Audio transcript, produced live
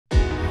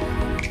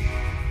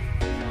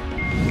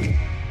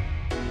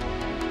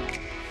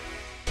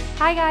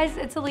Hi guys,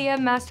 it's Aliyah,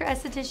 Master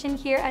Esthetician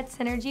here at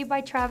Synergy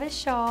by Travis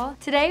Shaw.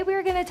 Today we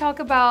are going to talk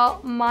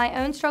about my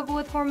own struggle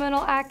with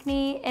hormonal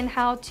acne and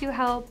how to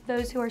help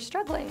those who are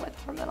struggling with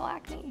hormonal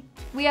acne.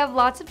 We have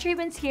lots of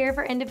treatments here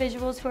for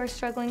individuals who are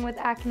struggling with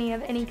acne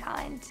of any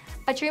kind.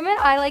 A treatment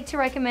I like to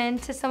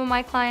recommend to some of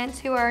my clients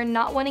who are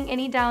not wanting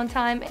any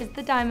downtime is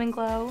the Diamond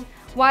Glow.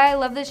 Why I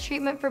love this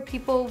treatment for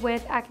people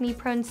with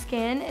acne-prone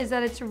skin is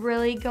that it's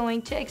really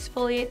going to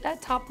exfoliate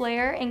that top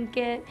layer and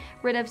get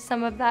rid of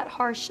some of that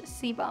harsh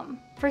sebum.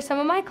 For some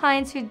of my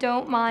clients who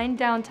don't mind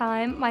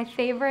downtime, my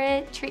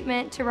favorite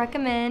treatment to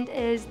recommend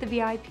is the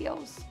VI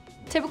peels.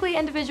 Typically,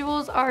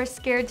 individuals are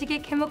scared to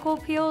get chemical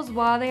peels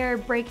while they are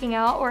breaking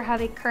out or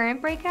have a current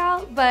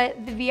breakout,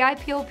 but the VI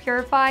Peel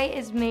Purify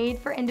is made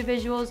for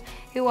individuals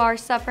who are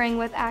suffering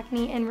with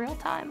acne in real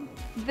time.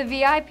 The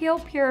VI Peel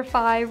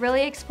Purify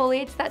really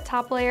exfoliates that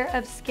top layer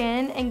of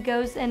skin and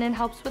goes in and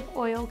helps with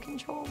oil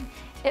control.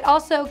 It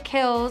also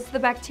kills the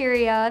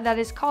bacteria that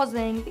is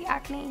causing the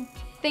acne.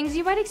 Things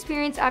you might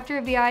experience after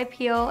a VI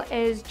peel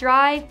is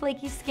dry,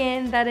 flaky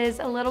skin that is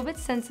a little bit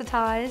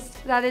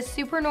sensitized. That is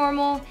super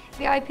normal.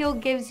 VI peel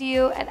gives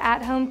you an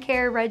at-home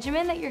care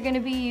regimen that you're going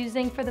to be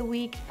using for the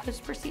week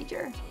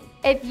post-procedure.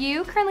 If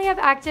you currently have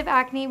active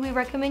acne, we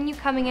recommend you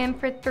coming in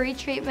for 3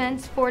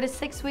 treatments, 4 to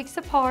 6 weeks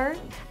apart.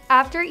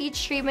 After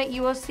each treatment,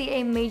 you will see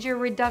a major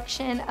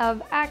reduction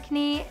of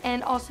acne,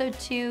 and also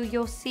too,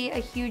 you'll see a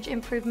huge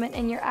improvement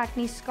in your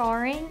acne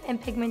scarring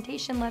and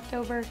pigmentation left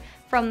over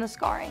from the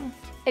scarring.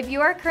 If you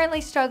are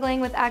currently struggling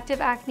with active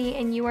acne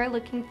and you are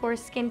looking for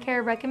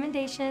skincare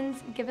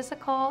recommendations, give us a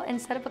call and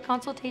set up a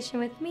consultation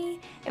with me,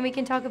 and we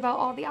can talk about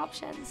all the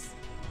options.